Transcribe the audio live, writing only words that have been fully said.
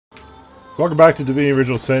Welcome back to Divinity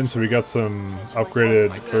Original Sin. So we got some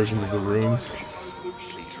upgraded versions of the runes.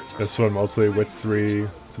 This one mostly Wits 3,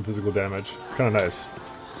 some physical damage. Kind of nice.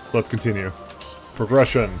 Let's continue.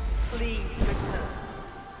 Progression. Please return.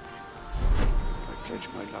 I pledge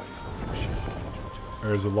my life.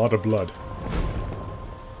 There's a lot of blood.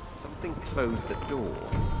 Something closed the door.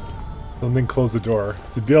 Something closed the door.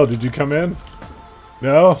 Sibyl, did you come in?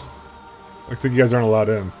 No? Looks like you guys aren't allowed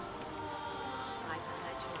in.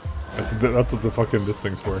 That's what the fucking this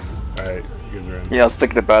thing's for. Alright, you guys are in. Yeah, I was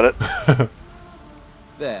thinking about it.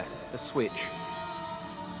 There, the switch.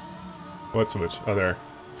 What switch? Oh, there.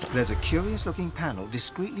 There's a curious-looking panel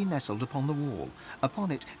discreetly nestled upon the wall.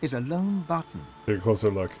 Upon it is a lone button. Take a closer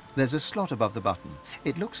look. There's a slot above the button.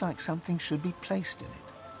 It looks like something should be placed in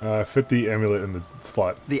it. Fit the amulet in the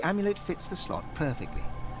slot. The amulet fits the slot perfectly.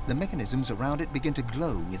 The mechanisms around it begin to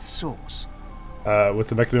glow with source. With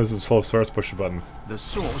the mechanism of slow source, push the button. The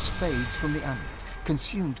source fades from the amulet,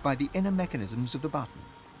 consumed by the inner mechanisms of the button.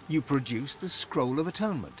 You produce the Scroll of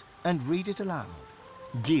Atonement and read it aloud.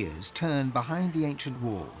 Gears turn behind the ancient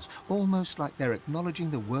walls, almost like they're acknowledging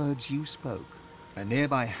the words you spoke. A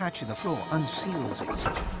nearby hatch in the floor unseals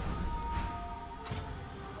itself.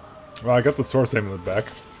 Well, I got the source amulet back.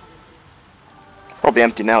 Probably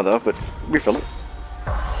empty now though, but refill it.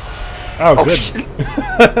 Oh, good. Shit.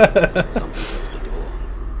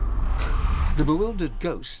 The bewildered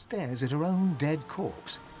ghost stares at her own dead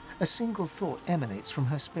corpse. A single thought emanates from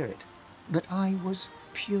her spirit. That I was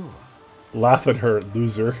pure. Laugh at her,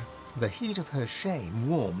 loser. The heat of her shame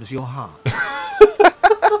warms your heart.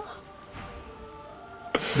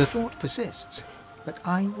 The thought persists. But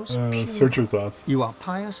I was pure. Search your thoughts. You are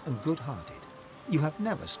pious and good-hearted. You have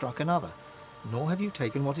never struck another. Nor have you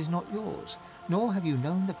taken what is not yours. Nor have you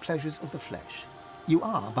known the pleasures of the flesh. You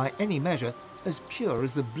are, by any measure, as pure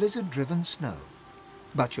as the blizzard-driven snow.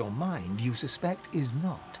 But your mind, you suspect, is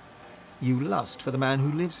not. You lust for the man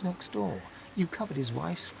who lives next door. You covet his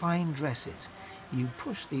wife's fine dresses. You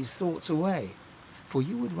push these thoughts away. For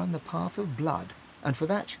you would run the path of blood, and for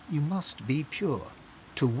that you must be pure.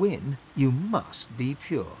 To win, you must be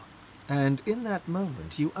pure. And in that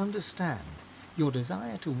moment you understand. Your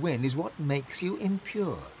desire to win is what makes you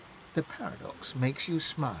impure. The paradox makes you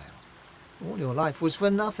smile. All your life was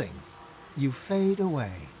for nothing. You fade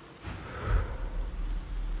away.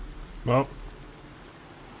 Well,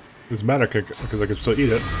 doesn't matter because I can still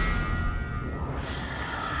eat it.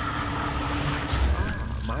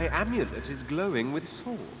 My amulet is glowing with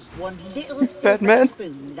souls. One little silver man.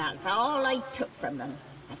 spoon, that's all I took from them.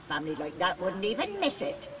 A family like that wouldn't even miss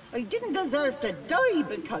it. I didn't deserve to die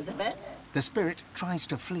because of it. The spirit tries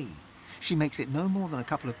to flee. She makes it no more than a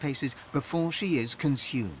couple of paces before she is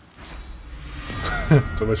consumed.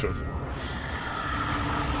 Delicious.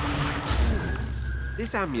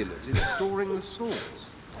 This amulet is storing the souls.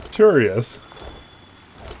 Curious.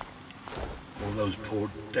 All those poor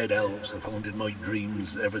dead elves have haunted my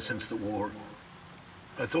dreams ever since the war.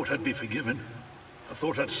 I thought I'd be forgiven. I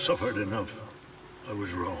thought I'd suffered enough. I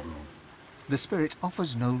was wrong. The spirit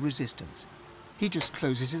offers no resistance. He just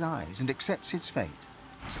closes his eyes and accepts his fate.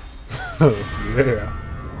 Yeah.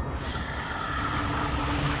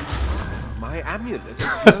 My amulet is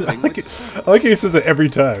glowing with souls. I like how he says it every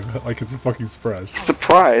time. Like it's a fucking surprise.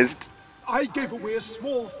 Surprised. I gave away a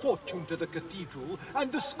small fortune to the cathedral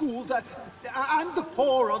and the schools and the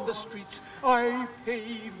poor on the streets. I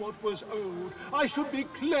paid what was owed. I should be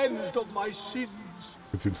cleansed of my sins.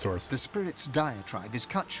 Consume source. The spirit's diatribe is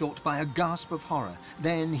cut short by a gasp of horror.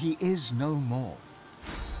 Then he is no more.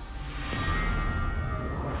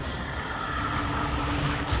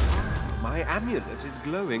 My amulet is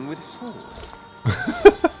glowing with souls.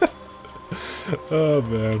 Oh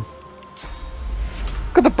man.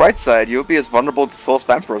 Look at the bright side. You won't be as vulnerable to source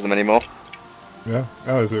vampirism anymore. Yeah,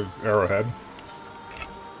 that was an arrowhead.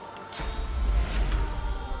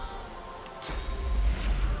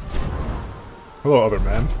 Hello, other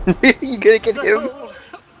man. You gonna get him?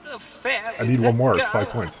 I need one more. It's 5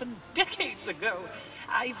 points. Decades ago.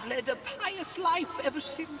 I've led a pious life ever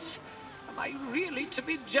since. Am I really to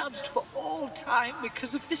be judged for all time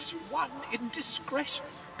because of this one indiscretion?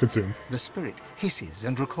 Consume. The spirit hisses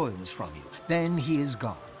and recoils from you. Then he is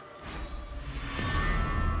gone.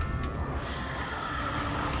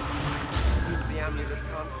 The amulet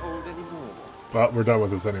can't hold anymore. Well, we're done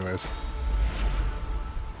with this anyways.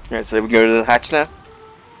 Alright, so we can go to the hatch now?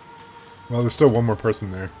 Well, there's still one more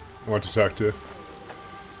person there I want to talk to.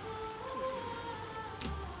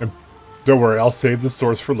 And don't worry, I'll save the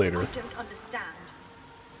source for later. I don't understand.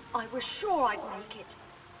 I was sure I'd make it.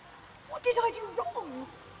 What did I do wrong?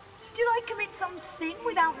 Did I commit some sin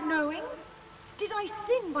without knowing? Did I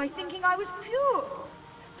sin by thinking I was pure?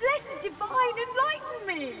 Blessed divine, enlighten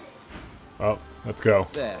me! Well, let's go.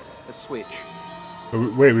 There, a switch.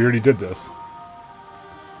 Wait, we already did this.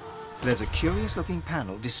 There's a curious-looking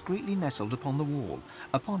panel discreetly nestled upon the wall.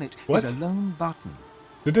 Upon it What? is a lone button.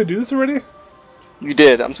 Did I do this already? You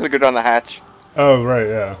did. I'm just gonna go down the hatch. Oh, right,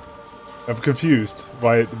 yeah. I'm confused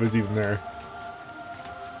why it was even there.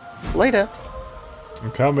 Later. I'm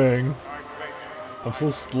coming. I'm so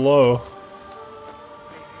slow.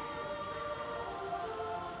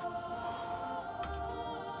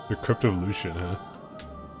 The cryptovolution, huh?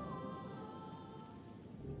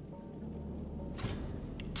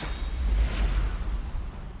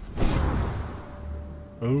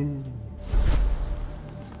 Oh.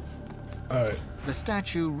 Alright. The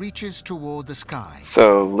statue reaches toward the sky.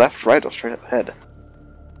 So, left, right, or straight up ahead?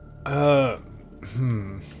 I'm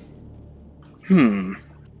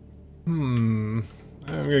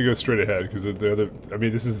gonna go straight ahead, because the other... I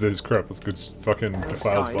mean, this is his crypt. Let's go fucking defile his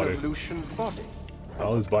Sign body. of Lucian's body.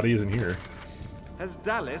 Oh, his body isn't here. Has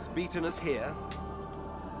Dallas beaten us here?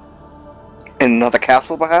 In another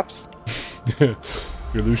castle, perhaps?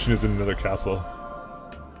 Your Lucian is in another castle.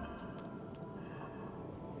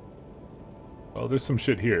 Oh, there's some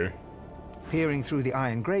shit here. Peering through the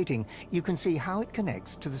iron grating, you can see how it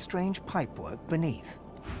connects to the strange pipework beneath.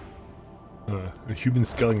 A human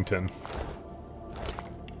skeleton.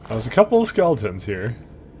 There's a couple of skeletons here.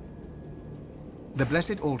 The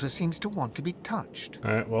blessed altar seems to want to be touched.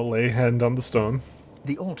 Alright, well, lay hand on the stone.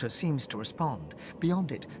 The altar seems to respond.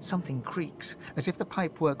 Beyond it, something creaks, as if the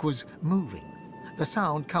pipework was moving. The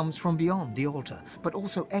sound comes from beyond the altar, but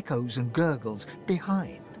also echoes and gurgles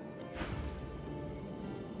behind.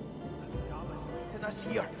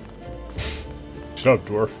 Here. Shut up,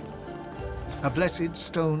 dwarf. A blessed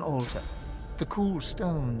stone altar. The cool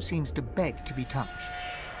stone seems to beg to be touched.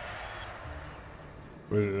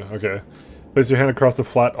 Okay. Place your hand across the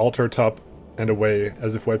flat altar top and away,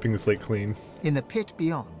 as if wiping the slate clean. In the pit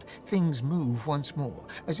beyond, things move once more,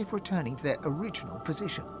 as if returning to their original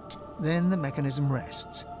position. Then the mechanism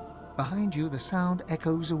rests. Behind you, the sound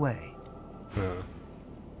echoes away.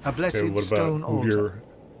 A blessed Okay, what about stone move altar.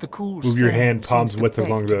 The cool move your stone hand palms seems to width beg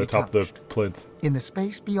along to the be top of the touched. plinth. In the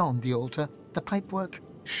space beyond the altar, the pipework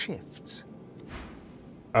shifts.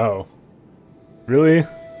 Oh. Really?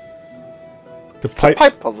 It's a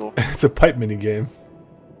pipe puzzle. It's a pipe mini game.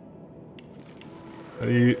 How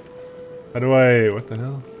do I... What the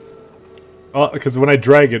hell? Oh, because when I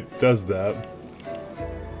drag it does that.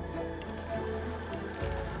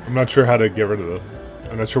 I'm not sure how to get rid of it.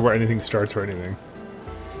 I'm not sure where anything starts or anything.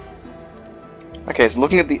 Okay, so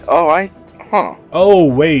looking at the... Huh. Oh,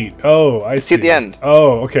 wait. Oh, I see. See at the end.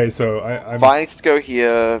 Oh, okay, so I'm... Fire needs to go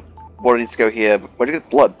here. Water needs to go here. But where do you get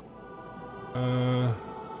blood?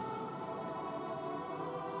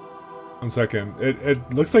 1 second.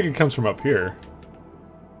 It looks like it comes from up here.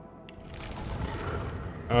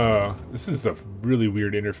 This is a really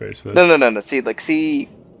weird interface for this. No. See,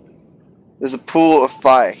 there's a pool of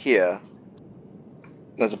fire here.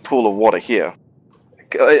 There's a pool of water here.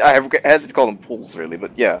 I hesitate to call them pools, really,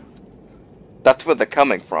 but yeah. That's where they're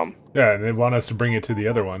coming from. Yeah, and they want us to bring it to the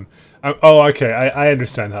other one. Oh, okay, I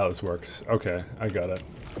understand how this works. Okay, I got it.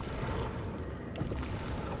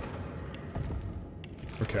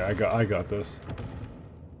 Okay, I got this.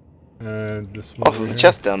 And this one. Oh, there's a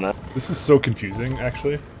chest down there. This is so confusing,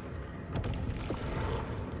 actually.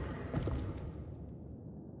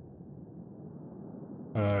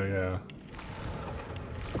 Yeah.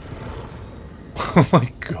 Oh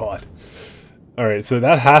my god. Alright, so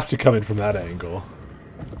that has to come in from that angle.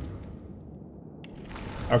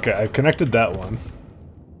 Okay, I've connected that one.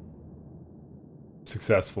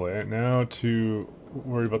 Successfully. Now to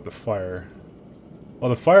worry about the fire. Well,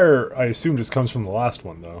 the fire, I assume, just comes from the last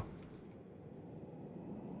one, though.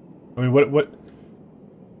 I mean, what...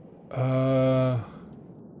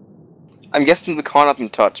 I'm guessing we can't have them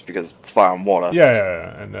touch because it's fire and water.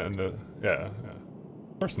 Yeah, yeah.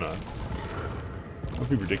 Of course not. That'd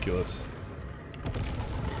be ridiculous.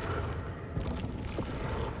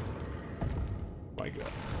 My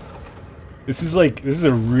god. This is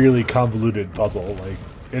a really convoluted puzzle, like,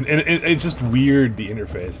 and it's just weird, the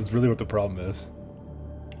interface. It's really what the problem is.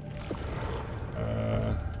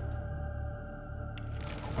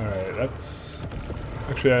 Alright, that's...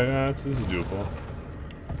 Actually, this is doable.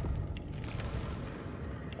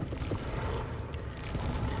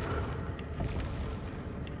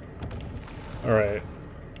 Alright.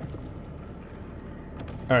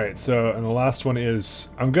 Alright, so, and the last one is...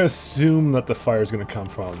 I'm gonna assume that the fire is gonna come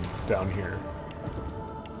from down here.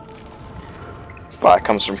 Fire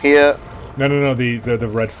comes from here. No, the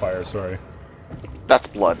red fire, sorry. That's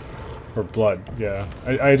blood. Or blood, yeah.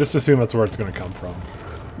 I just assume that's where it's going to come from.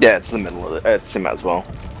 Yeah, it's the middle of it. It's him as well.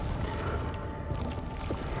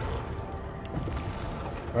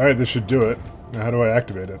 Alright, this should do it. Now how do I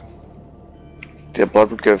activate it? The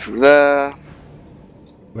blood would go through there.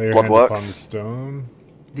 Lay your Blood hand upon the works. stone.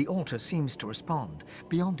 The altar seems to respond.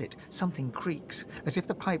 Beyond it, something creaks, as if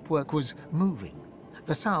the pipework was moving.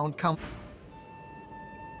 The sound comes...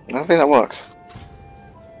 I don't think that works.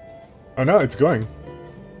 Oh no, it's going.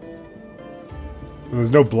 There's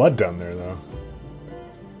no blood down there, though.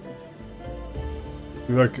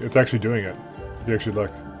 Look, it's actually doing it. If you actually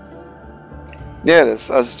look. Yeah, it is.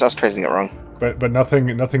 I was tracing it wrong. But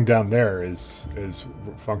nothing down there is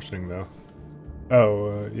functioning though.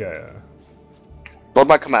 Oh yeah. Blood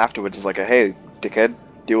might come afterwards. It's like, hey, dickhead,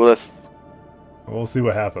 deal with this. We'll see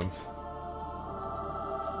what happens.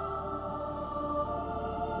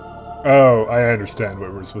 Oh, I understand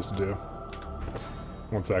what we're supposed to do.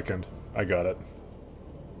 1 second, I got it.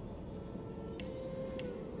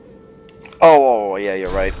 Oh, yeah, you're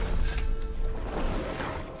right.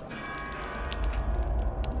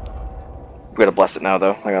 We gotta bless it now,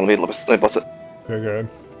 though. Hang on, let me bless it. Okay, good.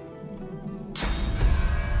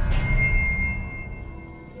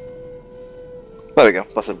 There we go,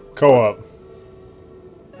 bless it. Co-op.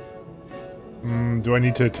 Do I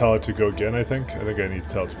need to tell it to go again, I think? I think I need to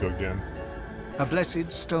tell it to go again. A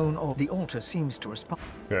blessed stone or the altar seems to respond.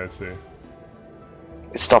 Okay, let's see.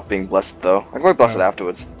 It stopped being blessed, though. I can probably bless it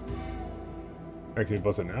afterwards. Okay, can you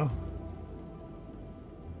bless it now?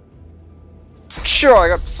 Sure, I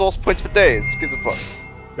got source points for days. Who gives a fuck?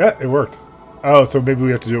 Yeah, it worked. Oh, so maybe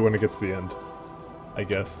we have to do it when it gets to the end. I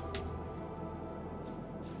guess.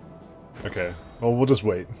 Okay. Well, we'll just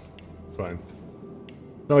wait. It's fine.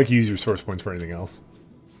 Not like you use your source points for anything else.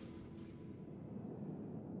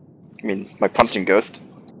 I mean, my punching ghost.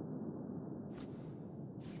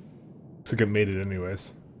 Looks like it made it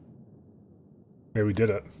anyways. Yeah, we did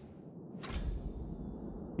it.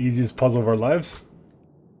 Easiest puzzle of our lives?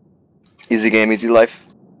 Easy game, easy life.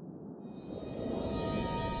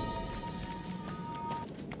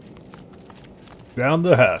 Down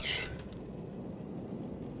the hatch.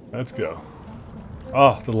 Let's go.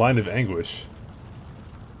 Ah, the line of anguish.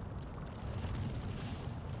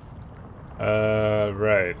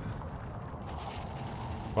 Right.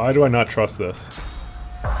 Why do I not trust this?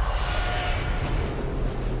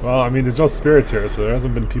 Well, I mean, there's no spirits here, so there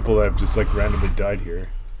hasn't been people that have just, like, randomly died here.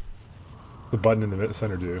 The button in the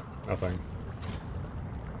center do nothing.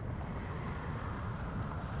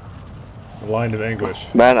 The line of anguish.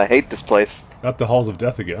 Man, I hate this place. Not the halls of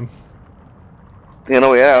death again. You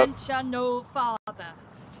know, way out. Venture no farther.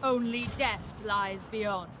 Only death lies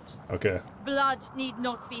beyond. Okay. Blood need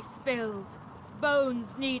not be spilled.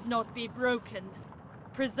 Bones need not be broken.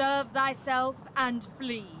 Preserve thyself and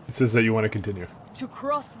flee. It says that you want to continue. To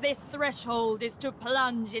cross this threshold is to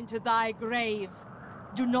plunge into thy grave.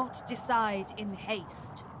 Do not decide in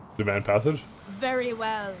haste. Demand passage? Very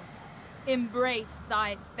well. Embrace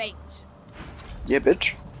thy fate. Yeah,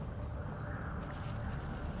 bitch.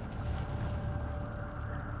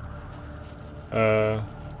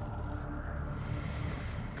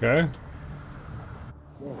 Okay.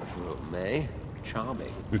 Room, eh?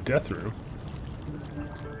 Charming. The death room.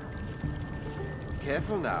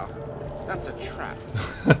 Careful now. That's a trap.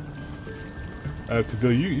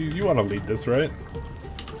 Sibyl, you want to lead this, right?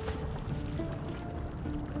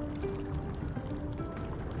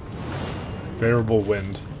 Favorable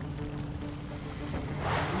wind.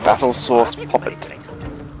 Battle source puppet.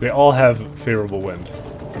 They all have favorable wind.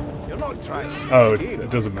 You're not trying to Oh, escape. it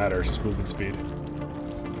doesn't matter. It's just movement speed.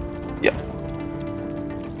 Yep.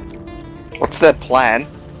 What's their plan?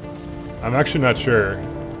 I'm actually not sure.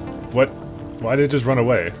 What? Why did it just run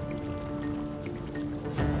away?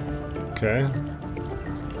 Okay.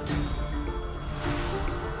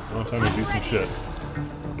 Well, time to do some shit.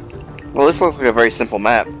 Well, this looks like a very simple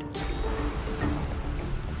map.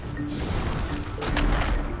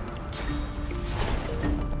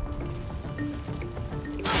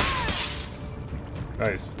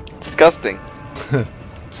 Nice. Disgusting.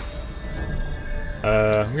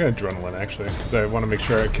 I'm gonna adrenaline actually, because I want to make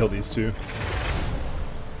sure I kill these two.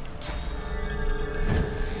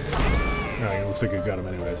 Oh, it looks like I got him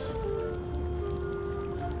anyways.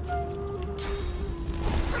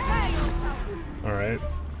 Alright.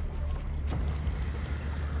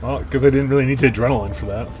 Well, because I didn't really need to adrenaline for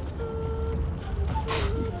that.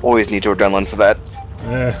 Always need to adrenaline for that.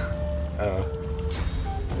 I don't know.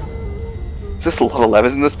 Is this a lot of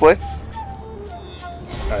levers in this place?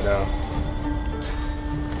 I know.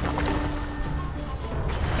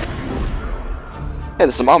 Hey,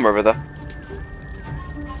 there's some armor over there.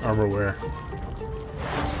 Armor where?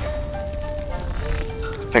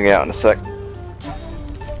 Hang out in a sec.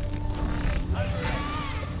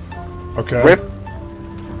 Okay. Rip.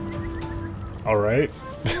 Alright.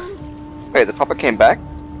 Wait, the puppet came back?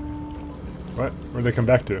 What? Where'd they come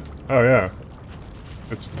back to? Oh, yeah.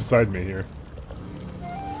 It's beside me here.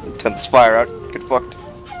 Turn this fire out. Get fucked.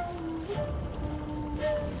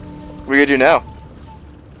 What are you gonna do now?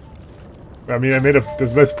 I mean, I made a...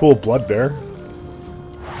 There's a nice pool of blood there.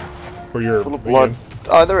 For your... Full of blood.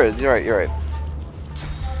 Oh, there is. You're right, you're right.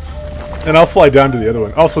 And I'll fly down to the other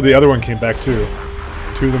one. Also, the other one came back, too.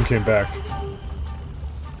 Two of them came back.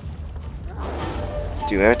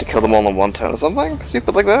 Do you have to kill them all in one turn or something?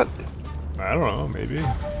 Stupid like that? I don't know, maybe.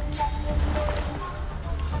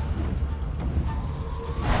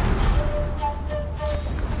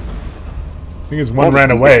 Thing is, one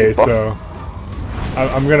ran away, so...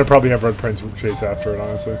 I'm gonna probably have Red Prince chase after it,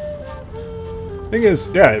 honestly. Thing is,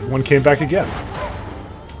 yeah, one came back again.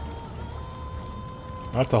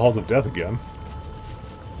 Not the Halls of Death again.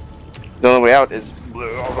 The only way out is...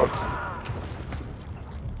 Alright,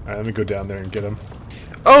 let me go down there and get him.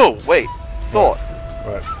 Oh, wait. Thought.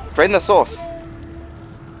 What? Drain the source.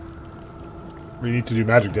 We need to do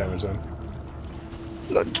magic damage then.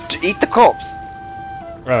 No, eat the corpse.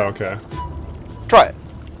 Oh, okay. Try it.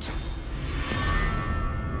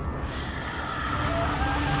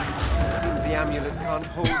 Seems the amulet can't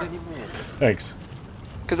hold anymore. Thanks.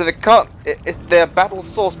 Because if it can't... If they're battle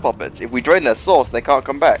source puppets. If we drain their source, they can't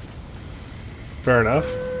come back. Fair enough.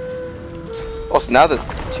 Oh, so now there's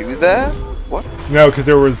two there? What? No, because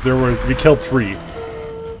there was... We killed 3.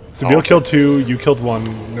 So Bill okay. killed 2, you killed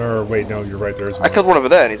 1... Or, wait, no, you're right, there's 1. I killed one over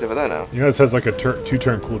there, and he's over there now. You know, this has like a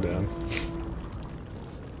 2-turn cooldown.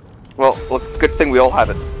 Well, look, good thing we all have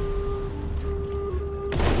it.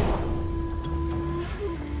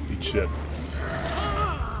 Eat shit.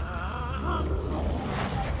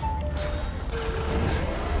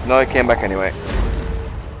 No, it came back anyway.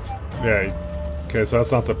 Yeah, okay, so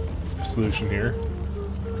that's not the solution here.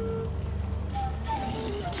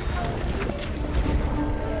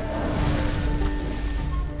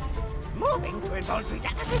 Moving to involuntary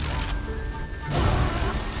deficit.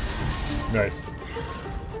 Nice.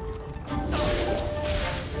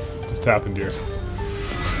 Just happened here.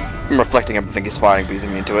 I'm reflecting everything he's firing, but he's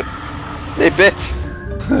immune to it. Hey, bitch!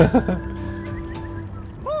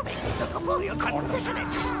 Moving to corporeal transposition.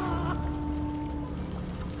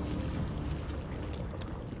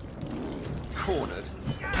 Cornered.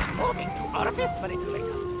 Moving to orifice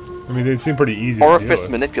manipulator. I mean, they seem pretty easy Orifice to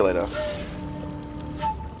deal manipulator.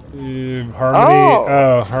 with.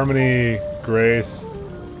 Harmony... Harmony, Grace...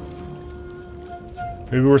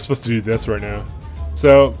 Maybe we're supposed to do this right now.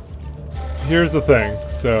 So, here's the thing.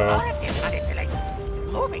 So... Orifice manipulator.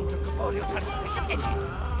 Moving to corporeal transposition engine.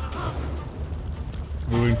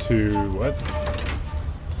 Moving to... what?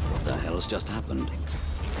 What the hell's just happened?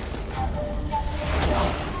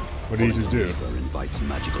 What did you just do? Invites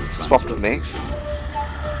magical Swapped with me.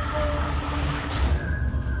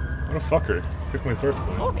 What a fucker. Took my source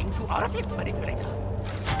point. Moving to orifice manipulator.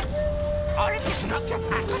 Orifice noxious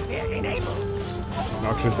atmosphere enabled.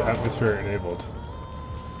 Noxious atmosphere enabled.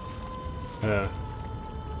 Yeah.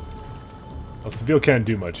 Well, Sabine can't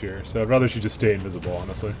do much here, so I'd rather she just stay invisible,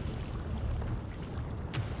 honestly.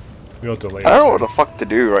 We'll delay. I don't know what the fuck to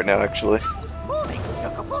do right now, actually. Moving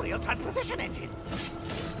to corporeal transposition engine.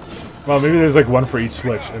 Well, maybe there's like one for each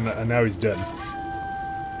switch, and now he's dead.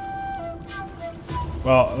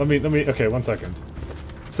 Well, let me, okay, 1 second.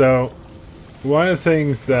 So, one of the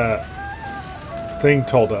things that Thing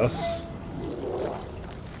told us,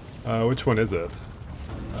 which one is it?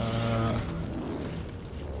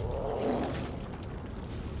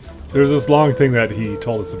 There's this long thing that he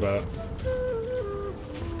told us about.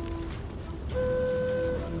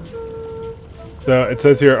 So, it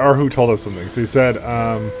says here, Arhu told us something. So he said,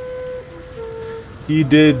 he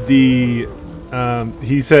did the...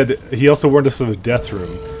 he said he also warned us of a death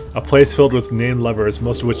room, a place filled with named levers,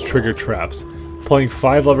 most of which trigger traps. Pulling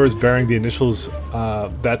 5 levers bearing the initials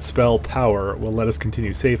that spell power will let us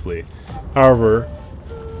continue safely. However,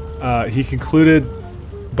 he concluded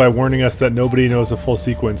by warning us that nobody knows the full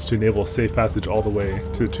sequence to enable safe passage all the way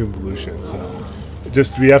to the Tomb of Lucian. So,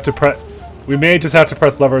 we have to press. We may just have to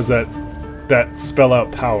press levers that spell out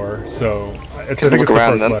power. So, I think it's the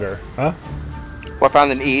first letter, huh? Well, I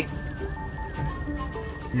found an E.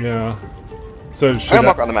 Yeah. So should I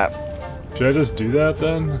mark on the map? Should I just do that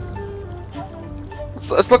then?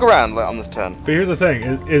 Let's look around on this turn. But here's the thing: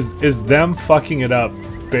 is them fucking it up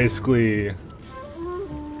basically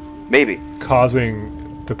maybe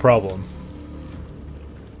causing the problem?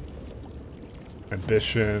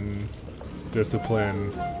 Ambition,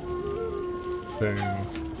 discipline, thing.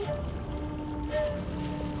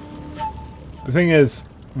 The thing is,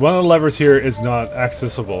 one of the levers here is not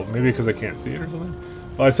accessible. Maybe because I can't see it or something.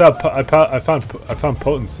 Well, I found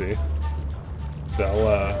potency. So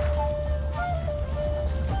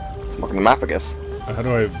Look on the map, I guess. how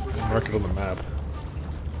do I mark it on the map?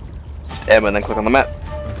 Just M and then click on the map.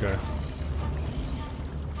 Okay.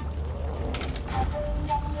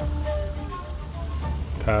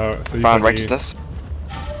 Power. So you Found can righteousness.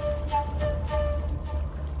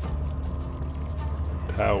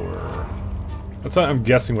 Power. That's not, I'm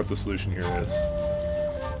guessing what the solution here is.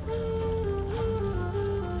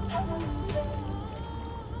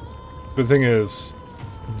 But the thing is,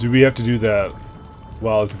 do we have to do that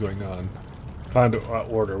while it's going on? Find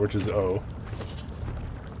order, which is O.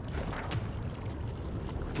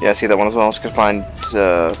 Yeah, I see that one as well. I'm just gonna find.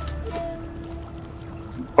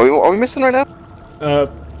 Are we missing right now?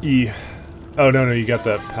 E. Oh no, you got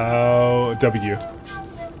that. Pow. W.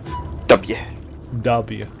 W.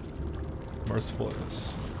 W.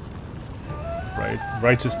 Mercifulness. Right.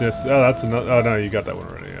 Righteousness. Oh, that's another. Oh no, you got that one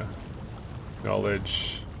already. Yeah.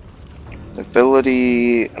 Knowledge.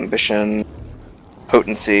 Ability, ambition,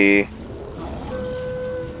 potency.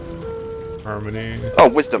 Harmony. Oh,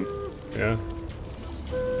 wisdom. Yeah.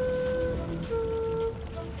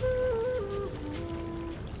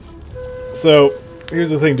 So, here's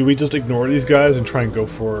the thing. Do we just ignore these guys and try and go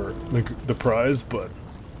for the prize,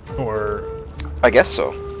 or... I guess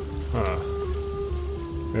so. Huh.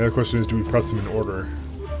 The other question is, do we press them in order?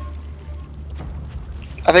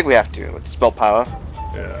 I think we have to. With spell power.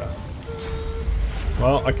 Yeah.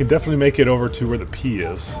 Well, I can definitely make it over to where the P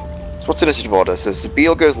is. So what's initiative order? So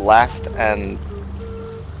Sabille goes last and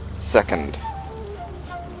second.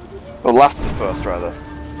 Well, last and first, rather.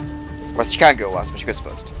 Well, she can't go last, but she goes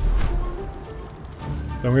first.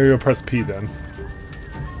 I'm gonna go press P then.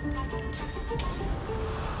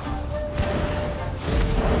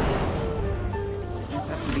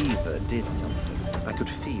 That lever did something. I could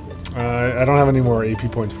feel it. I don't have any more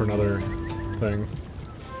AP points for another thing.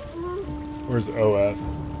 Where's O at?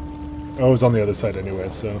 O is on the other side anyway,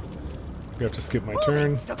 so we have to skip my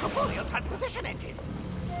turn. I'm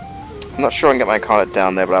not sure I can get my incarnate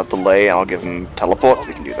down there, but I'll delay and I'll give him teleport so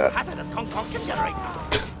we can do that.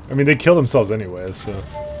 I mean, they kill themselves anyway, so...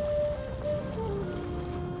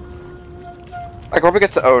 I can probably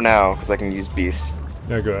get to O now, because I can use Beast.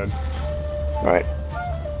 Yeah, go ahead. Alright.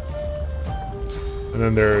 And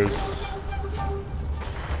then there's...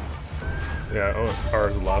 Yeah, R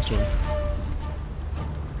is the last one.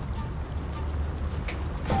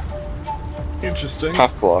 Interesting.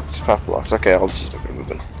 Path blocked, path blocked. Okay, I'll just use a bit of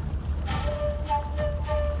movement.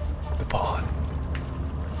 The pawn.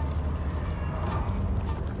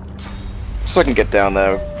 So I can get down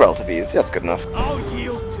there with relative ease. That's good enough. I'll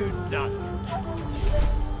yield to none.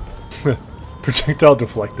 Projectile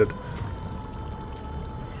deflected.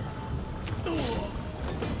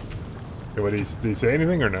 Okay, what, did he say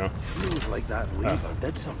anything or no? Feels like that lever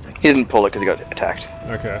did something. He didn't pull it because he got attacked.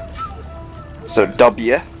 Okay. So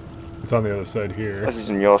W. It's on the other side here. This is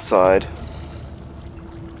on your side.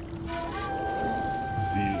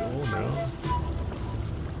 Zeal, no?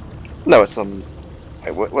 No, it's on...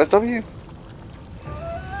 Wait, where's W?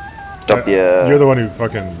 W... You're the one who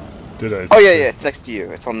fucking did it. Oh yeah, it's next to you.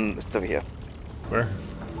 It's over here. Where?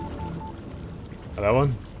 Oh, that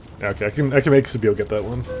one? Yeah, okay, I can make Sabille get that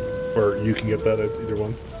one. Or you can get that at either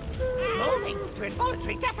one. Moving to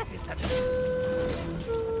involuntary death assistance.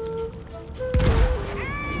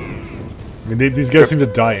 I mean, these guys seem to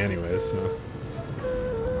die anyway, so...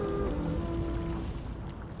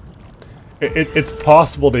 It's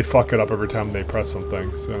possible they fuck it up every time they press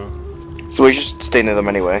something, so... So we should stay near them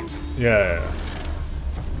anyway. Yeah.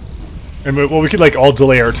 And we could like all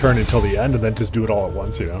delay our turn until the end and then just do it all at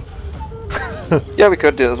once, you know? Yeah, we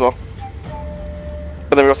could do it as well.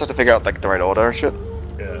 But then we also have to figure out like the right order and shit.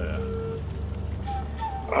 Yeah.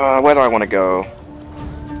 Where do I want to go?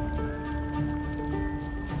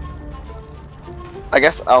 I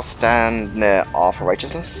guess I'll stand near R for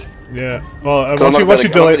righteousness. Yeah. Well, once you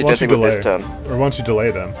delay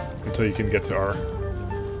them until you can get to R.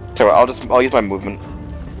 So I'll use my movement.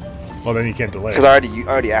 Well, then you can't delay. Because I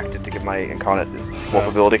already acted to give my incarnate his warp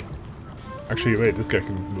ability. Actually, wait, this guy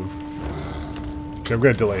can move. Okay, I'm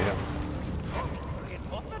gonna delay him.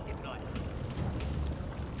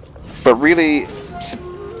 But really,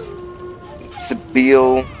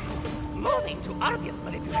 Sabille. Moving to obvious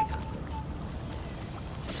manipulator.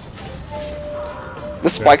 The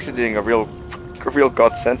spikes are doing a real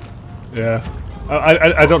godsend. Yeah.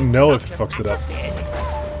 I don't know if it fucks it up.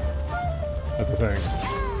 That's the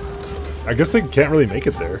thing. I guess they can't really make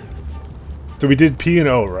it there. So we did P and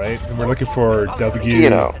O, right? And we're looking for W. P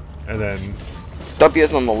and O. And then... W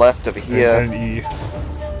is on the left over here. And E.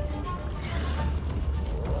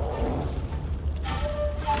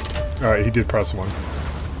 Alright, he did press 1.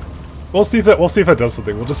 We'll see if that does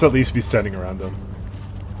something. We'll just at least be standing around him.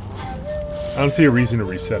 I don't see a reason to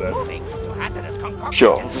reset it.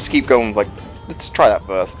 Sure, let's just keep going. Like, let's try that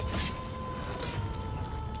first.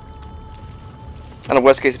 And in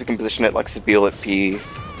worst case, we can position it like Sibyl at P.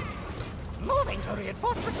 Moving to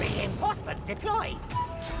reinforcement. Reinforcements deploy.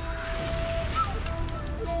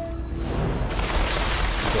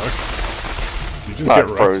 You just get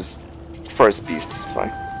froze beast. It's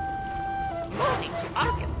fine. Moving to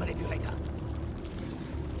obvious manipulator.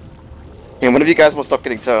 Yeah, one of you guys will stop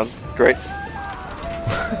getting turns. Great.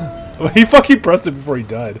 Well, he fucking pressed it before he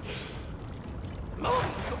died. Moving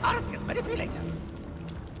to obvious manipulator.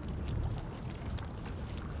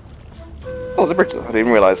 Oh, there's a bridge there. I didn't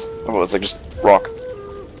even realize. I thought it was like just rock.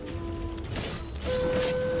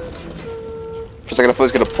 For a second, I thought he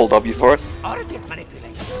was going to pull W for us. Obvious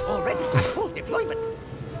manipulator. Already at full deployment.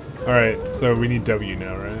 Alright, so we need W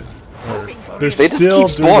now, right? Or they're They just still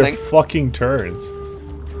keep doing spawning. their fucking turns.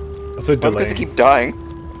 That's a delay. Because they keep dying.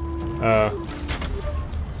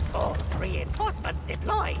 All reinforcements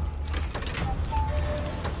deployed.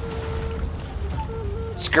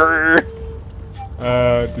 Skrrr.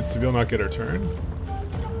 Did Sibyl not get her turn?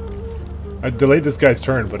 I delayed this guy's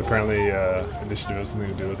turn, but apparently initiative has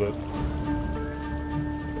something to do with it.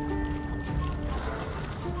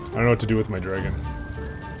 I don't know what to do with my dragon.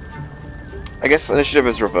 I guess initiative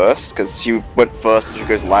is reversed, because you went first and she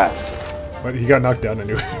goes last. But he got knocked down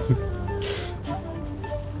anyway.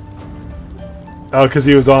 Oh, because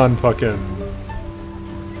he was on fucking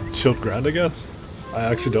shield ground, I guess? I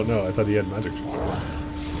actually don't know. I thought he had magic.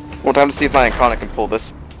 Well, time to see if my Incarnate can pull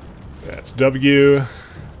this. Yeah, it's W.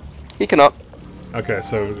 He cannot. Okay,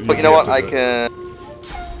 so... But you know what? I can...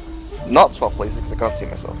 not swap places because I can't see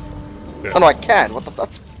myself. Yeah. Oh no, I can! What the...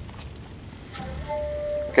 that's...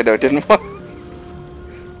 Okay, no, it didn't work.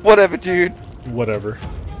 Whatever, dude. Whatever.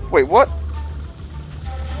 Wait, what?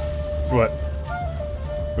 What?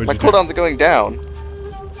 My cooldowns are going down.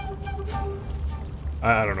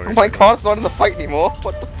 I don't know. My Incarnate's not in the fight anymore.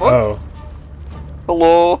 What the fuck? Oh.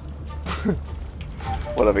 Hello?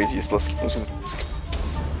 Whatever, he's useless. Let's just...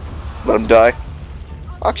 let him die.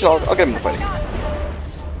 Actually, I'll get him in the fight again.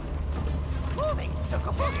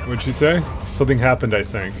 What'd she say? Something happened, I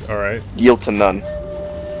think. Alright. Yield to none.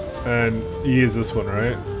 And E is this one,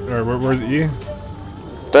 right? Or where's E?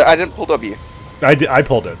 I didn't pull W. I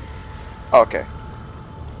pulled it. Oh, okay.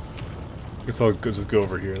 Guess I'll just go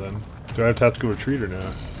over here then. Do I have tactical retreat or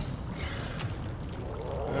no?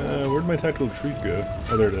 Where'd my tactical retreat go?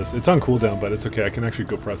 Oh, there it is. It's on cooldown, but it's okay. I can actually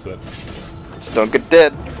go press it. Just don't get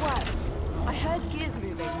dead. It worked. I heard gears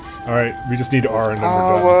moving. Alright, we just need R and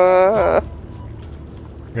then we're done.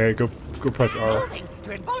 Okay, go press R.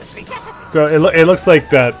 So it looks like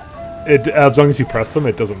that. As long as you press them,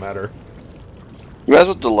 it doesn't matter. You might as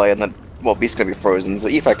well delay and then... well, Beast's gonna be frozen, so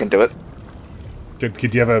if I can do it.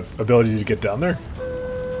 Could you have a ability to get down there?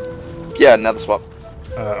 Yeah, another swap.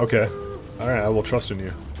 Okay. Alright, I will trust in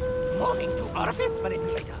you. Moving to orifice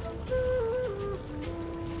manipulator.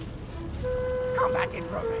 Combat in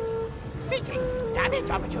progress. Seeking damage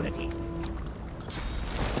opportunities.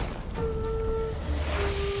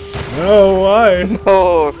 No, why?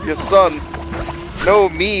 No, your son. No,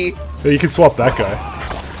 me. So you can swap that guy.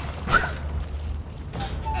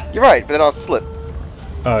 You're right, but then I'll slip.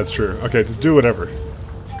 Oh, that's true. Okay, just do whatever.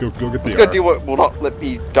 Go get the I'm just gonna do what will not let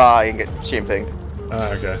me die and get shame pinged.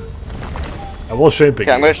 Okay. I will shame ping.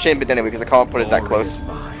 Okay, I'm gonna shame it anyway because I can't put it that close.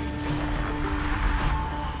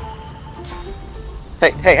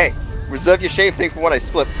 Hey! Reserve your shame ping for when I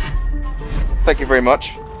slip. Thank you very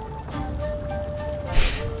much.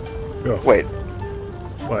 Go. Wait.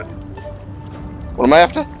 What? What am I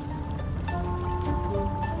after?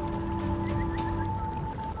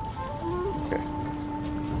 Okay.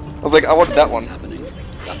 I was like, I wanted that one.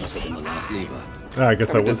 That must have been the last lever. I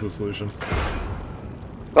guess that was the solution.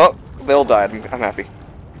 Oh, they all died. I'm happy.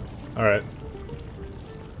 Alright.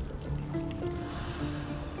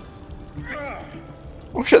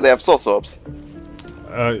 I'm sure they have source orbs.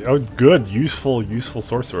 Oh, good. Useful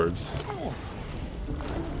source orbs.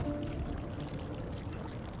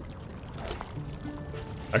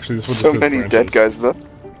 Actually, this one so many dead guys, though.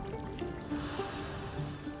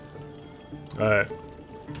 Alright.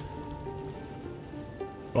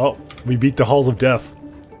 Well, we beat the Halls of Death.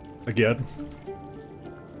 Again.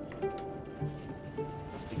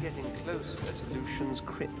 Must be getting closer to Lucian's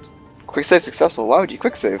crypt. Quick save successful. Why would you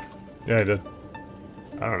quick save? Yeah, I did.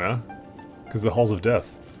 I don't know. Because the halls of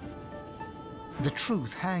death. The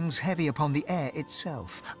truth hangs heavy upon the air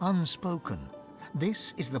itself, unspoken.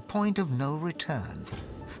 This is the point of no return.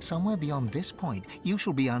 Somewhere beyond this point, you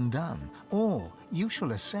shall be undone, or you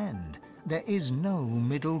shall ascend. There is no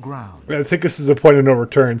middle ground. I think this is a point of no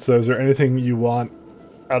return, so is there anything you want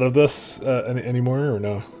out of this anymore, or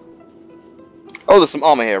no? Oh, there's some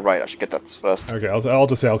armor here. Right, I should get that first. Okay, I'll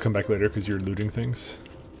just say I'll come back later because you're looting things.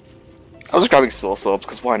 I was just grabbing soul swords,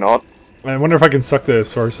 because why not? I wonder if I can suck the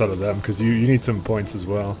source out of them, because you need some points as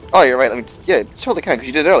well. Oh, you're right. Yeah, totally can, because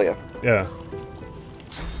you did it earlier. Yeah.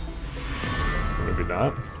 Maybe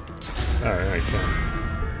not. Alright, I can.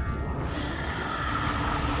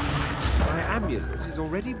 My amulet is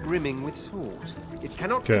already brimming with salt. It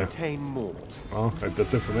cannot contain more. Well,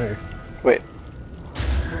 that's it for me. Wait.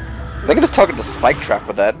 I think I just targeted a spike trap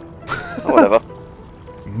with that. Oh, whatever.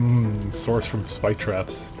 Source from spike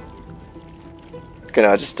traps. Okay, no,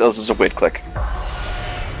 it was just a weird click.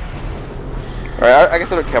 Alright, I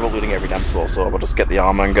guess I don't care about looting every damn soul, so we'll just get the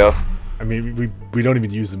armor and go. I mean, we don't even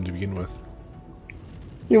use them to begin with.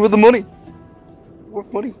 Yeah, with the money.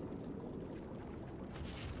 With money.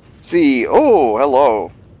 See, oh,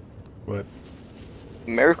 hello. What?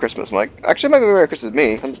 Merry Christmas, Mike. Actually, maybe Merry Christmas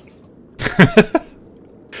me.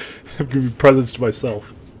 I'm giving presents to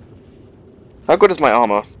myself. How good is my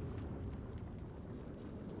armor?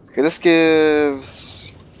 Okay, this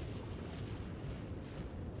gives...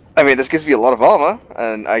 I mean, this gives me a lot of armor,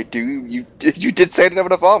 and you did say I didn't have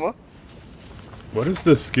enough armor. What is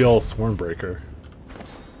the skill Swornbreaker?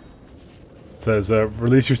 It says,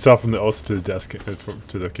 release yourself from the oath to the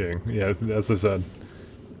to the king. Yeah, as I said.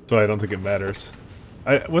 So I don't think it matters.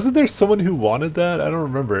 Wasn't there someone who wanted that? I don't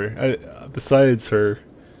remember. Besides her,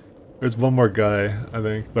 there's one more guy, I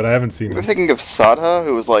think, but I haven't seen him. You're thinking of Sadha,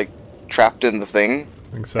 who was like trapped in the thing,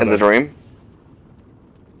 in the dream.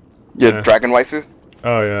 Yeah, dragon waifu.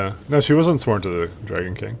 Oh yeah, no, she wasn't sworn to the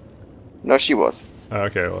Dragon King. No, she was. Oh,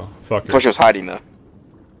 okay, well, fuck her. That's why she was hiding there.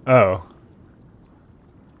 Oh.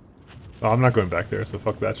 Oh, I'm not going back there, so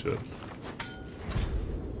fuck that shit.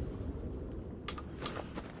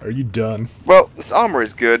 Are you done? Well, this armor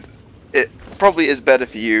is good. It probably is better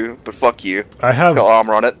for you, but fuck you. I have it's got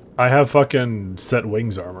armor on it. I have fucking set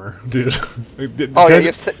wings armor, dude. Oh yeah, you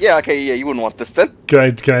have set, yeah, okay, yeah, you wouldn't want this then. Can I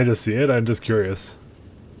just see it? I'm just curious.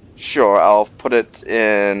 Sure, I'll put it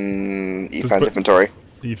in Efan's inventory.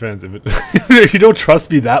 Efan's inventory. You don't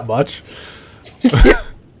trust me that much?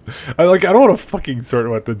 I don't want to fucking sort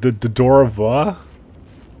of what the Dorava?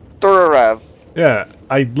 Dorav. Yeah,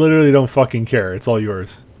 I literally don't fucking care. It's all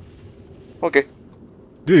yours. Okay.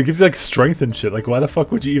 Dude, it gives you like strength and shit. Like, why the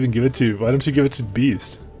fuck would you even give it to? Why don't you give it to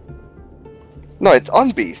Beast? No, it's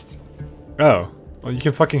on Beast. Oh, well, you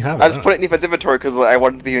can fucking have it. I just put it in Efan's inventory because I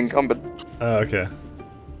wanted to be incumbent. Oh, okay.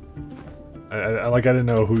 I didn't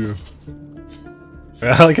know who.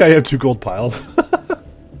 I like how you have 2 gold piles.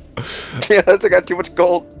 Yeah, I got too much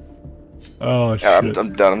gold. Oh shit. Yeah, I'm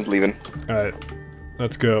done. I'm leaving. Alright,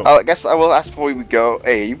 let's go. I guess I will ask before we go.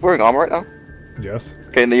 Hey, are you wearing armor right now? Yes.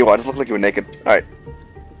 Okay, no, you are. Just look like you were naked. Alright.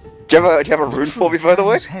 Do you have a rune for me, by the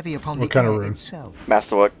way? What kind of rune?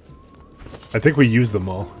 Masterwork. I think we used them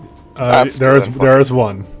all. There is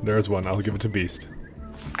one. There is one. I'll give it to Beast.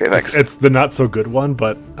 Okay, thanks. It's the not so good one,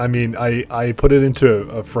 but I mean, I put it into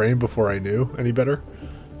a frame before I knew any better.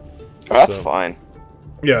 Oh, that's fine.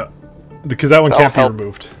 Yeah, because that one can't be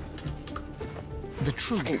removed. The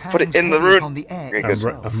truth put it in the rune.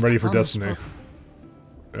 I'm ready for Destiny.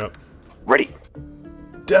 Yep. Ready.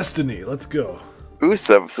 Destiny, let's go. Ooze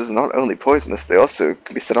services are not only poisonous, they also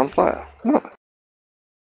can be set on fire. Huh.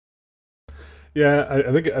 Yeah,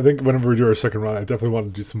 I think whenever we do our second run, I definitely want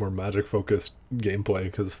to do some more magic focused gameplay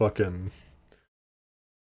because fucking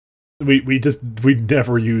we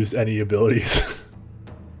never used any abilities.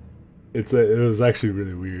 It was actually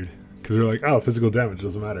really weird because we're like, oh, physical damage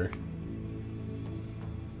doesn't matter.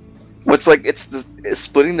 What's like it's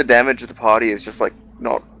splitting the damage of the party is just like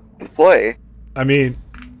not the play. I mean,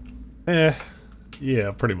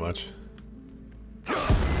 yeah, pretty much.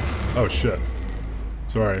 Oh shit.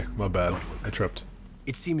 Sorry, my bad. I tripped.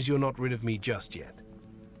 It seems you're not rid of me just yet.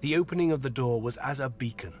 The opening of the door was as a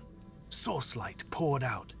beacon. Source light poured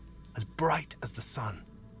out, as bright as the sun,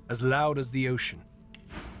 as loud as the ocean.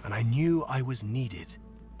 And I knew I was needed.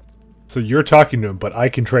 So you're talking to him, but I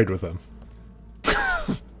can trade with him.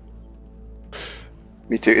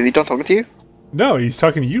 Me too. Is he done talking to you? No, he's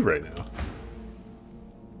talking to you right now.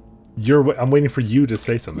 I'm waiting for you to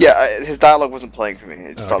say something. Yeah, his dialogue wasn't playing for me.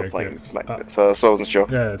 It just started playing. So that's why I wasn't sure.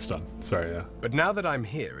 Yeah, it's done. Sorry, yeah. But now that I'm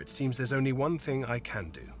here, it seems there's only one thing I can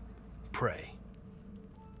do. pray.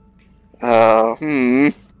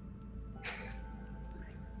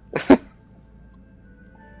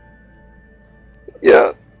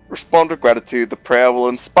 Yeah, respond with gratitude. The prayer will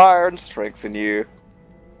inspire and strengthen you.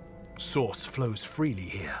 Source flows freely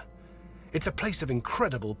here. It's a place of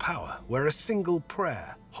incredible power, where a single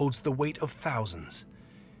prayer holds the weight of thousands.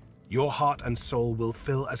 Your heart and soul will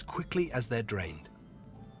fill as quickly as they're drained.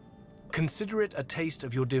 Consider it a taste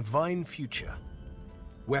of your divine future,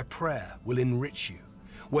 where prayer will enrich you,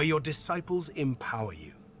 where your disciples empower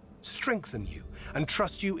you, strengthen you, and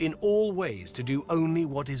trust you in all ways to do only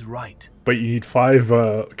what is right. But you need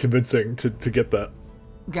 5 convincing to get that.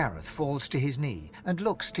 Gareth falls to his knee and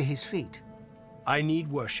looks to his feet. I need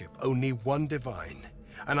worship only one divine,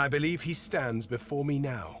 and I believe he stands before me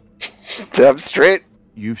now. Damn straight.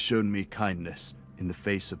 You've shown me kindness in the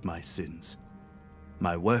face of my sins.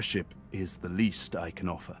 My worship is the least I can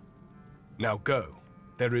offer. Now go.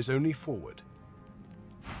 There is only forward.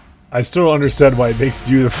 I still don't understand why it makes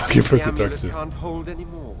you the fucking person The talks to. amulet can't hold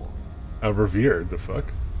anymore. Revered, the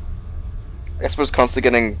fuck? I suppose constantly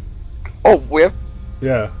getting... Oh, we have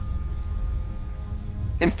Yeah.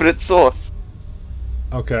 infinite source.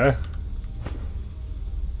 Okay.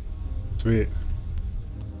 Sweet.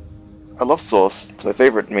 I love sauce. It's my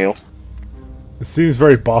favorite meal. It seems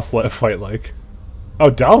very boss fight-like. Oh,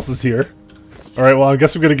 Dallas is here. Alright, well, I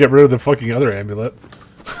guess we're gonna get rid of the fucking other amulet.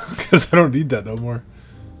 Because I don't need that no more.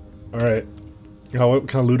 Alright. Oh, what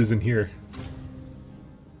kind of loot is in here?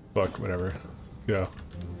 Fuck, whatever. Let's go.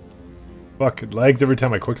 Fuck, it lags every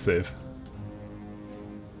time I quick save.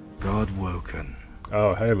 God woken.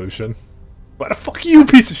 Oh, hey, Lucian. Why the fuck are you,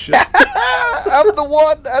 piece of shit? I'm the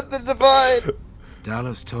one! I'm the divine!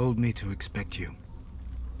 Dallas told me to expect you.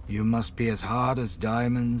 You must be as hard as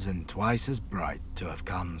diamonds and twice as bright to have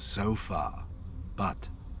come so far. But,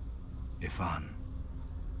 Ifan,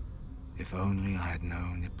 if only I had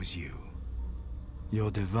known it was you.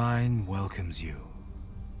 Your divine welcomes you.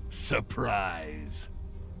 Surprise!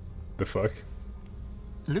 The fuck?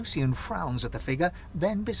 Lucian frowns at the figure,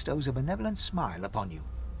 then bestows a benevolent smile upon you.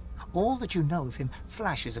 All that you know of him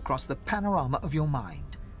flashes across the panorama of your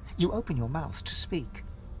mind. You open your mouth to speak.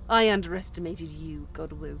 I underestimated you,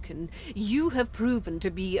 Godwoken. You have proven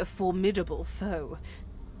to be a formidable foe.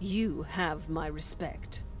 You have my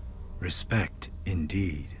respect. Respect,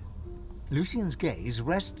 indeed. Lucian's gaze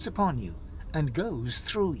rests upon you and goes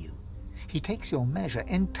through you. He takes your measure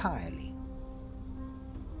entirely.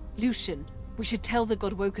 Lucian, we should tell the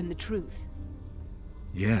Godwoken the truth.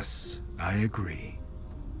 Yes, I agree.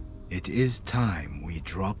 It is time we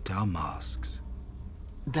dropped our masks.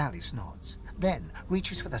 Dallas nods, then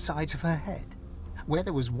reaches for the sides of her head. Where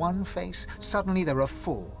there was one face, suddenly there are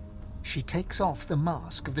 4. She takes off the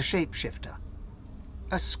mask of the shapeshifter.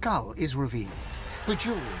 A skull is revealed,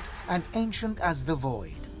 bejeweled and ancient as the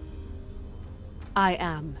void. I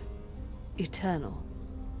am eternal.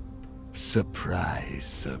 Surprise,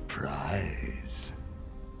 surprise.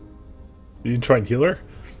 You didn't try and heal her?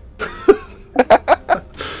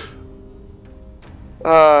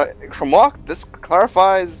 Remark, this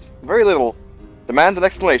clarifies very little. Demand an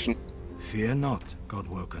explanation. Fear not,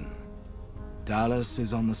 Godwoken. Dallas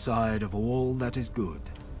is on the side of all that is good.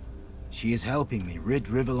 She is helping me rid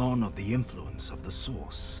Rivellon of the influence of the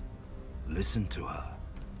Source. Listen to her.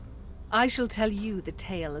 I shall tell you the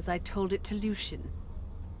tale as I told it to Lucian.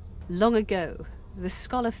 Long ago, the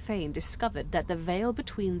scholar Fane discovered that the veil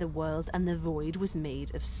between the world and the void was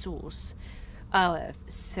made of Source. Our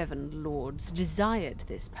 7 lords desired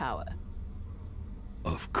this power.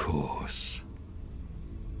 Of course.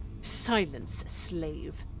 Silence,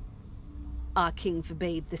 slave. Our king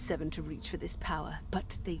forbade the 7 to reach for this power,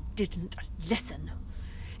 but they didn't listen.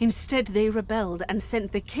 Instead, they rebelled and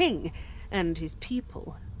sent the king and his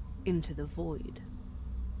people into the void.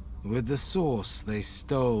 With the Source they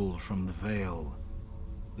stole from the veil.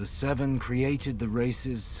 The 7 created the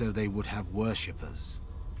races so they would have worshippers.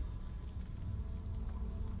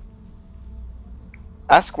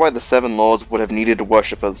 Ask why the 7 lords would have needed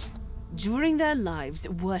worshippers. During their lives,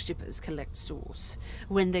 worshippers collect Source.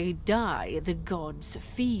 When they die, the gods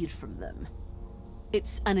feed from them.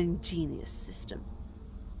 It's an ingenious system.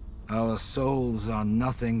 Our souls are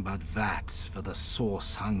nothing but vats for the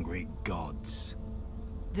Source-hungry gods.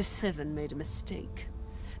 The 7 made a mistake.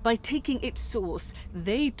 By taking its source,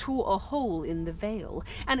 they tore a hole in the veil,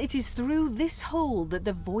 and it is through this hole that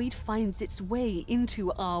the void finds its way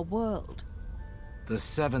into our world. The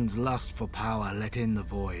 7's lust for power let in the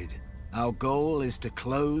void. Our goal is to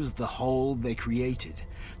close the hole they created,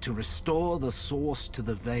 to restore the Source to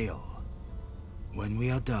the veil. When we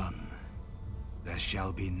are done, there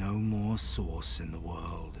shall be no more Source in the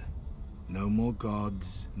world. No more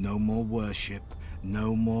gods, no more worship,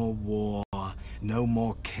 no more war, no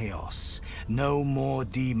more chaos, no more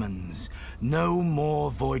demons, no more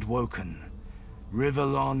Voidwoken.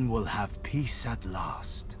 Rivellon will have peace at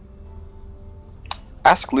last.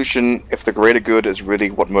 Ask Lucian if the greater good is really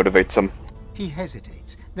what motivates him. He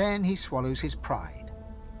hesitates, then he swallows his pride.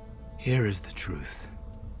 Here is the truth.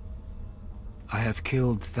 I have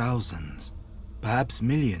killed thousands, perhaps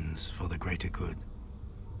millions for the greater good.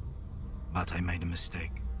 But I made a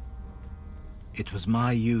mistake. It was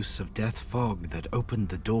my use of Death Fog that opened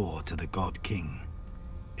the door to the God King.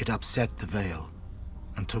 It upset the Veil,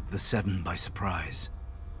 and took the Seven by surprise.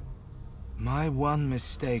 My one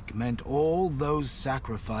mistake meant all those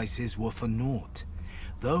sacrifices were for naught.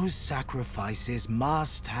 Those sacrifices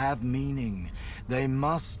must have meaning. They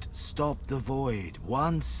must stop the Void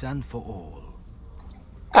once and for all.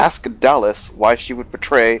 Ask Dallas why she would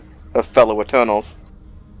betray her fellow Eternals.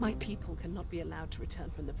 My people cannot be allowed to return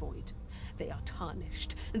from the Void. They are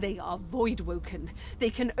tarnished. They are Voidwoken. They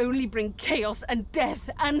can only bring chaos and death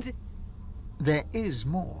and... There is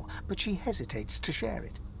more, but she hesitates to share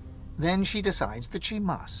it. Then she decides that she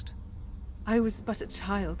must. I was but a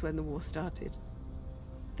child when the war started.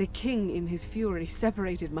 The king, in his fury,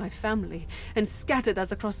 separated my family and scattered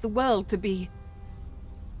us across the world to be...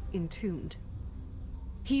 entombed.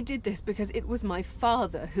 He did this because it was my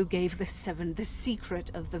father who gave the Seven the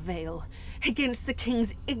secret of the Veil, against the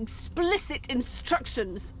king's explicit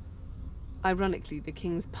instructions. Ironically, the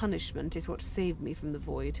king's punishment is what saved me from the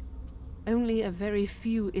Void. Only a very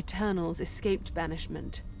few Eternals escaped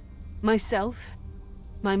banishment. Myself,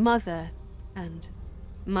 my mother, and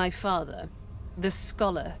my father, the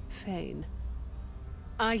scholar Fane.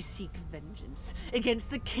 I seek vengeance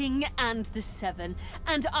against the king and the Seven,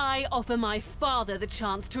 and I offer my father the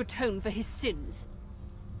chance to atone for his sins.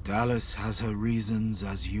 Dallas has her reasons,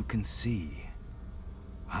 as you can see.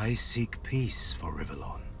 I seek peace for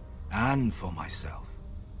Rivellon, and for myself.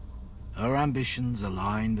 Her ambitions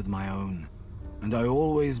aligned with my own, and I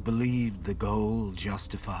always believed the goal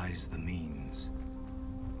justifies the means.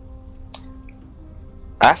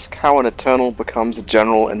 Ask how an Eternal becomes a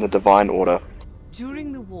general in the Divine Order.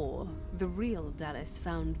 During the war, the real Dallas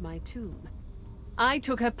found my tomb. I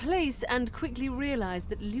took her place and quickly realized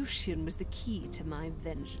that Lucian was the key to my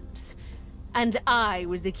vengeance. And I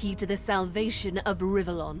was the key to the salvation of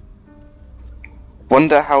Rivellon.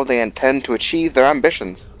 Wonder how they intend to achieve their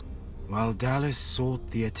ambitions. While Dallas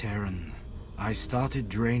sought the Eterran, I started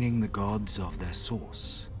draining the gods of their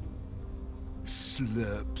source.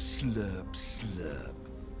 Slurp, slurp, slurp.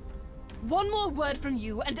 One more word from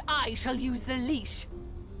you, and I shall use the leash.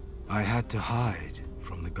 I had to hide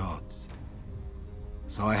from the gods.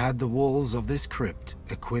 So I had the walls of this crypt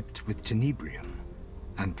equipped with tenebrium,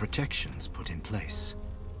 and protections put in place.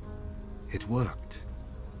 It worked.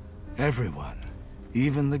 Everyone,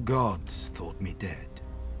 even the gods, thought me dead.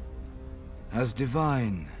 As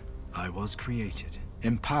divine, I was created,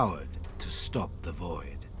 empowered to stop the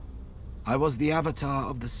Void. I was the avatar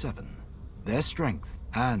of the Seven, their strength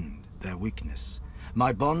and their weakness.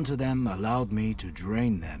 My bond to them allowed me to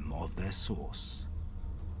drain them of their source.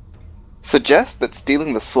 Suggest that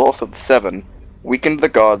stealing the source of the Seven weakened the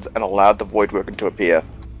gods and allowed the Voidwoken to appear.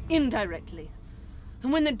 Indirectly.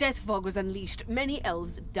 And when the Death Fog was unleashed, many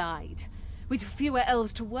elves died. With fewer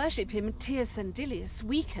elves to worship him, Tyr Sandilius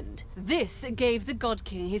weakened. This gave the God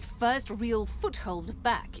King his first real foothold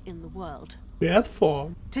back in the world. Death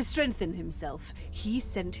Fog. To strengthen himself, he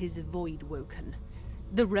sent his Voidwoken,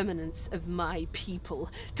 the remnants of my people,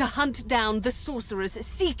 to hunt down the sorcerers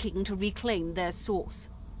seeking to reclaim their source.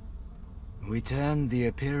 We turned the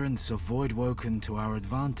appearance of Voidwoken to our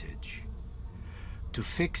advantage. To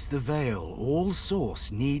fix the Veil, all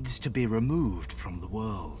source needs to be removed from the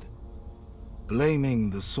world. Blaming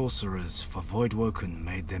the sorcerers for Voidwoken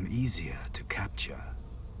made them easier to capture.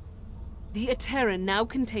 The Eterran now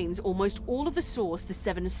contains almost all of the source the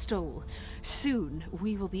Seven stole. Soon,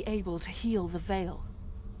 we will be able to heal the Veil.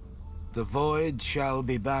 The Void shall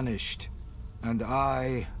be banished, and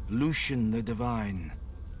I, Lucian the Divine,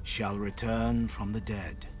 shall return from the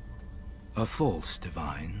dead. A false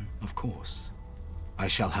divine, of course. I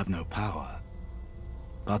shall have no power.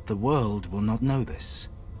 But the world will not know this.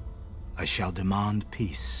 I shall demand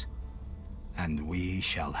peace, and we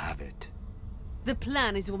shall have it. The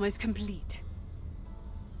plan is almost complete.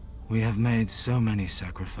 We have made so many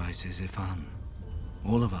sacrifices, Ifan.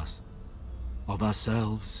 All of us. Of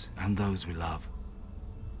ourselves and those we love.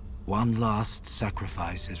 One last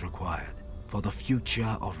sacrifice is required for the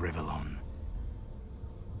future of Rivellon.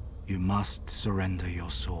 You must surrender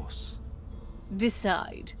your source.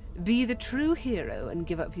 Decide. Be the true hero and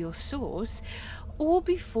give up your source, or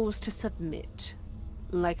be forced to submit.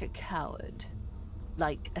 Like a coward.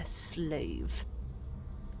 Like a slave.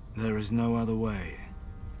 There is no other way.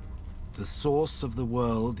 The source of the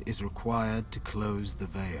world is required to close the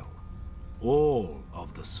veil. All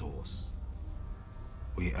of the source.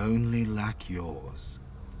 We only lack yours.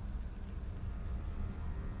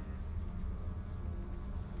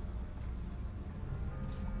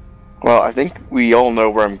 Well, I think we all know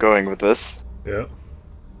where I'm going with this. Yeah.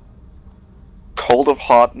 Cold of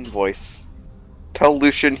heart and voice. Tell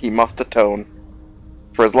Lucian he must atone.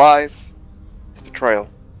 For his lies, his betrayal,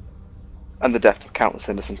 and the death of countless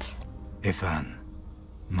innocents. Ifan,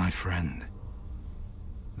 my friend.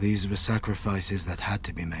 These were sacrifices that had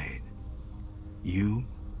to be made. You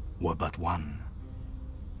were but one.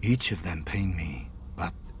 Each of them pained me,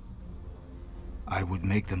 but I would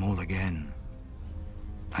make them all again.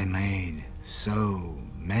 I made so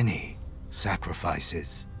many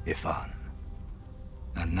sacrifices, Ifan.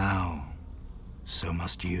 And now, so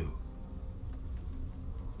must you.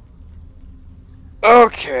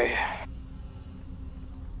 Okay.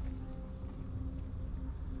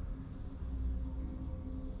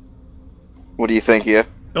 What do you think here?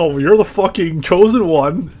 Oh, you're the fucking chosen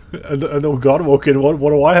one, and the Godwoken. What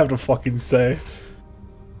do I have to fucking say?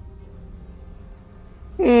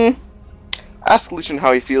 Ask Lucian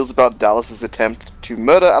how he feels about Dallas's attempt to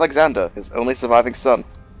murder Alexander, his only surviving son.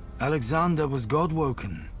 Alexander was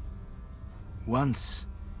Godwoken. Once,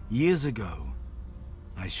 years ago,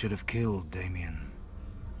 I should have killed Damien,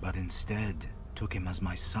 but instead took him as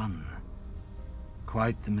my son.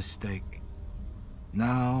 Quite the mistake.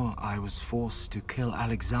 Now I was forced to kill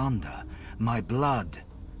Alexander, my blood,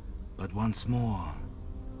 but once more,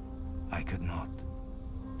 I could not.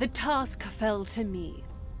 The task fell to me.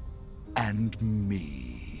 And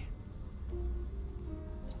me.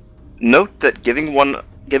 Note that giving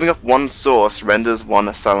up one source renders one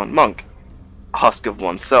a silent monk, a husk of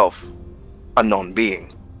oneself, a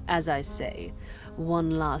non-being. As I say,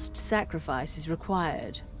 one last sacrifice is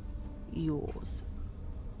required. Yours.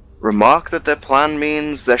 Remark that their plan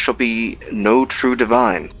means there shall be no true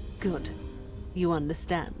divine. Good. You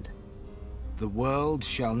understand. The world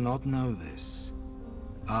shall not know this.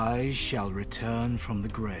 I shall return from the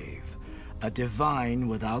grave, a divine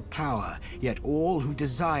without power, yet all who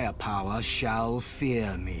desire power shall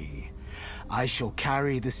fear me. I shall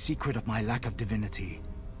carry the secret of my lack of divinity.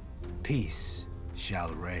 Peace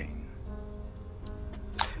shall reign.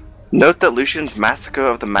 Note that Lucian's massacre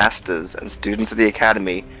of the masters and students of the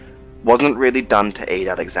academy wasn't really done to aid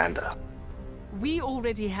Alexander. We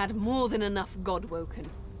already had more than enough Godwoken.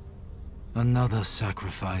 Another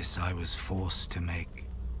sacrifice I was forced to make.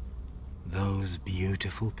 Those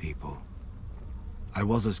beautiful people. I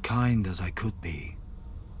was as kind as I could be.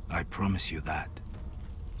 I promise you that.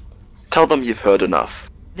 Tell them you've heard enough.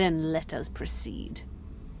 Then let us proceed.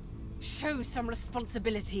 Show some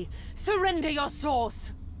responsibility. Surrender your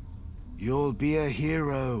source. You'll be a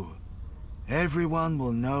hero. Everyone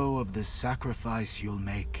will know of the sacrifice you'll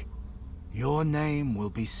make. Your name will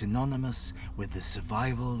be synonymous with the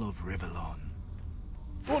survival of Rivellon.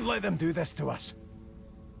 Don't let them do this to us.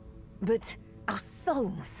 But our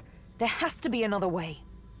souls, there has to be another way.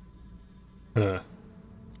 I'm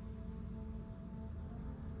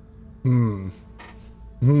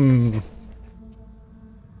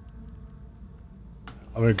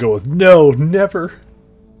gonna go with no, never.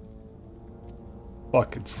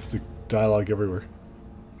 Fuck, it's the dialogue everywhere.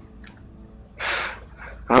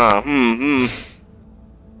 The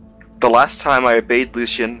last time I obeyed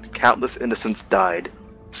Lucian, countless innocents died.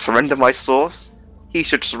 Surrender my source? He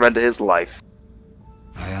should surrender his life.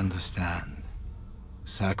 I understand.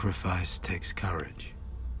 Sacrifice takes courage.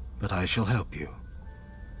 But I shall help you,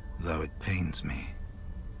 though it pains me.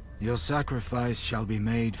 Your sacrifice shall be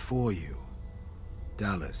made for you,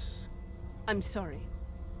 Dallas. I'm sorry.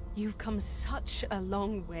 You've come such a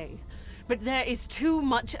long way, but there is too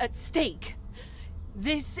much at stake.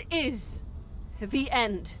 This is the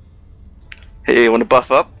end. Hey, you wanna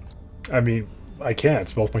buff up? I mean, I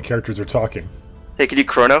can't. Both my characters are talking. Hey, can you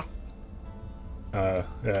chrono?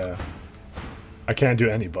 Yeah. I can't do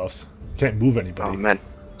any buffs. Can't move anybody. Oh, man.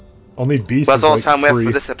 Only Beast Well, that's is, all like, the time we have free.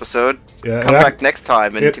 for this episode. Yeah, Come back next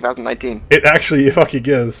time in 2019. It actually fucking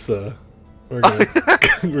is, so we're gonna,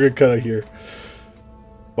 we're gonna cut it here.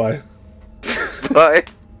 Bye. Bye.